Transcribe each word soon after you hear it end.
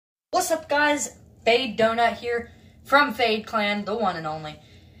What's up, guys? Fade Donut here from Fade Clan, the one and only.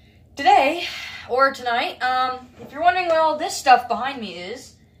 Today, or tonight, if you're wondering what all this stuff behind me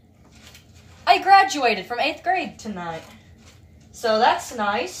is, I graduated from 8th grade tonight. So that's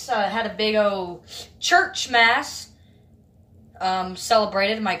nice. I had a big old church mass,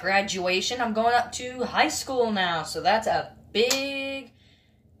 celebrated my graduation. I'm going up to high school now, so that's a big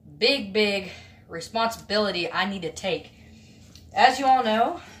responsibility I need to take. As you all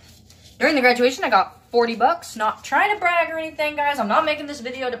know, during the graduation, I got 40 bucks. Not trying to brag or anything, guys. I'm not making this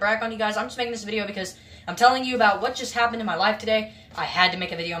video to brag on you guys. I'm just making this video because I'm telling you about what just happened in my life today. I had to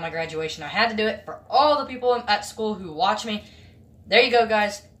make a video on my graduation. I had to do it for all the people at school who watch me. There you go,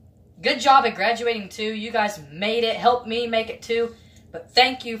 guys. Good job at graduating, too. You guys made it. Helped me make it, too. But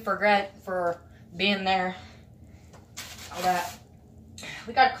thank you for being there. All that.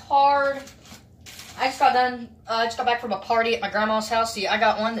 We got a card. I just got back from a party at my grandma's house. See, I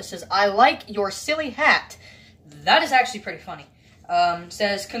got one that says, "I like your silly hat." That is actually pretty funny.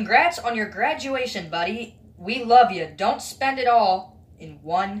 Says, "Congrats on your graduation, buddy. We love you. Don't spend it all in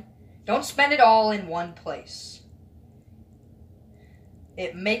one place.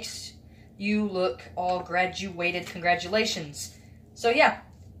 It makes you look all graduated. Congratulations." So yeah,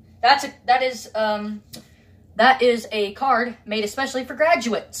 that is a card made especially for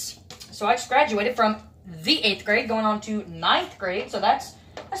graduates. So I just graduated from the 8th grade, going on to 9th grade. So that's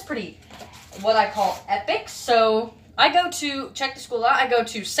pretty, what I call epic. So I go to, check the school out, I go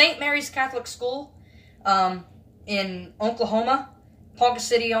to St. Mary's Catholic School in Oklahoma, Ponca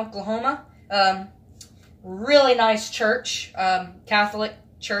City, Oklahoma. Really nice church, Catholic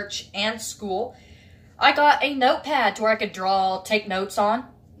church and school. I got a notepad to where I could take notes on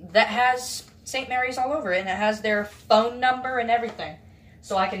that has St. Mary's all over it, and it has their phone number and everything.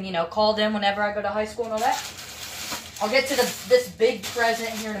 So I can, call them whenever I go to high school and all that. I'll get to this big present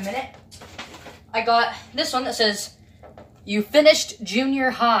here in a minute. I got this one that says, "You finished junior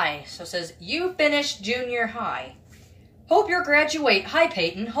high." So it says, "You finished junior high. Hi,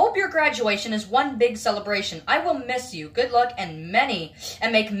 Peyton. Hope your graduation is one big celebration. I will miss you. Good luck and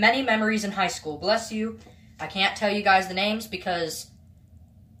make many memories in high school. Bless you." I can't tell you guys the names because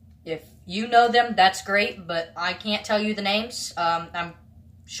if you know them, that's great, but I can't tell you the names. I'm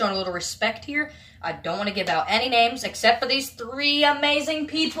showing a little respect here. I don't want to give out any names except for these 3 amazing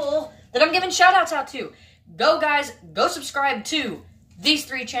people that I'm giving shout-outs out to. Go, guys. Go subscribe to these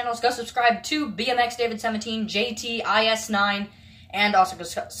 3 channels. Go subscribe to BMXDavid17, JTIS9, and also go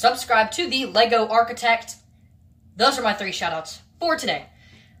subscribe to the Lego Architect. Those are my 3 shout-outs for today.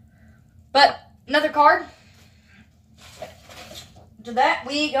 But another card. To that,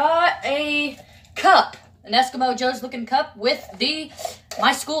 we got a cup. An Eskimo Joe's looking cup with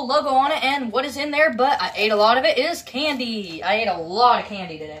my school logo on it, and what is in there, but I ate a lot of it, is candy. I ate a lot of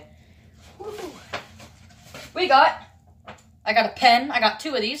candy today. Woo. I got a pen. I got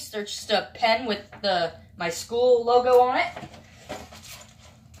 2 of these. They're just a pen with my school logo on it.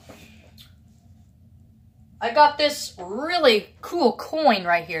 I got this really cool coin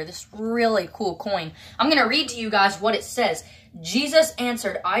right here. This really cool coin. I'm going to read to you guys what it says. "Jesus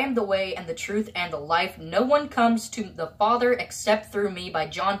answered, 'I am the way and the truth and the life. No one comes to the Father except through me,' by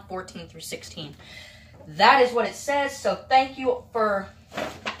John 14-16. That is what it says, so thank you for...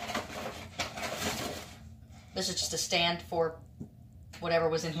 This is just a stand for whatever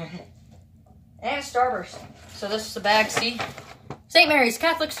was in here. And a Starburst. So this is the bag, see? St. Mary's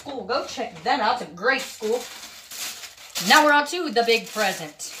Catholic School. Go check them out. It's a great school. Now we're on to the big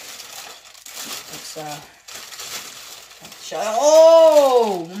present.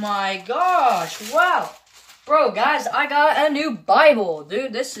 Oh my gosh, wow. Bro, guys, I got a new Bible.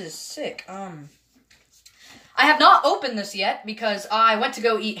 Dude, this is sick. I have not opened this yet because I went to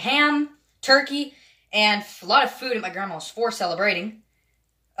go eat ham, turkey, and a lot of food at my grandma's for celebrating.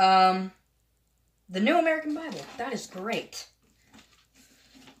 The New American Bible. That is great.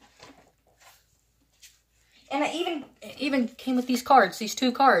 And it even came with these cards, these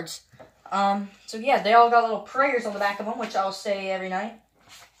 2 cards. So yeah, they all got little prayers on the back of them, which I'll say every night.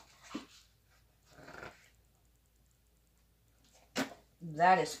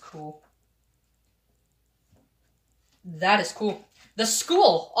 That is cool. That is cool. The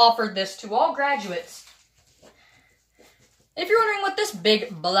school offered this to all graduates. If you're wondering what this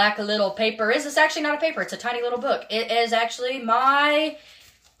big black little paper is, it's actually not a paper. It's a tiny little book. It is actually my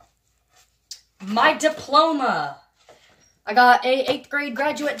diploma. I got a 8th grade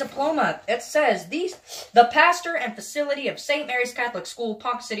graduate diploma. It says, the pastor and facility of St. Mary's Catholic School,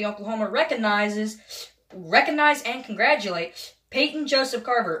 Ponca City, Oklahoma, recognize and congratulate Peyton Joseph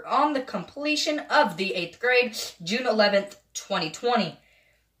Carver on the completion of the 8th grade, June 11th, 2020.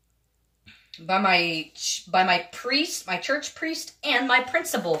 by my priest, my church priest, and my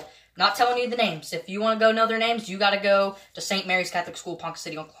principal. Not telling you the names. If you want to go know their names, you got to go to St. Mary's Catholic School, Ponca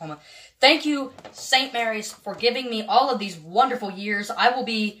City, Oklahoma. Thank you, St. Mary's, for giving me all of these wonderful years. I will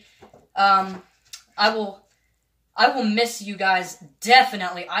be, I will miss you guys,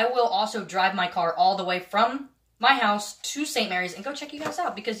 definitely. I will also drive my car all the way from my house to St. Mary's and go check you guys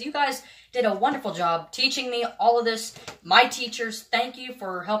out, because you guys did a wonderful job teaching me all of this. My teachers, thank you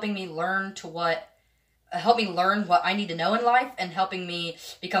for helping me learn what I need to know in life, and helping me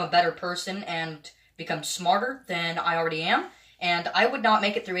become a better person and become smarter than I already am. And I would not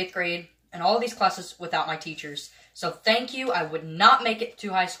make it through 8th grade and all of these classes without my teachers. So thank you. I would not make it to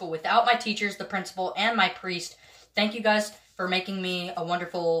high school without my teachers, the principal, and my priest. Thank you guys for making me a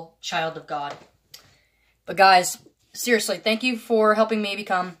wonderful child of God. But guys, seriously, thank you for helping me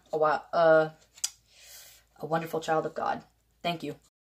become a wonderful child of God. Thank you.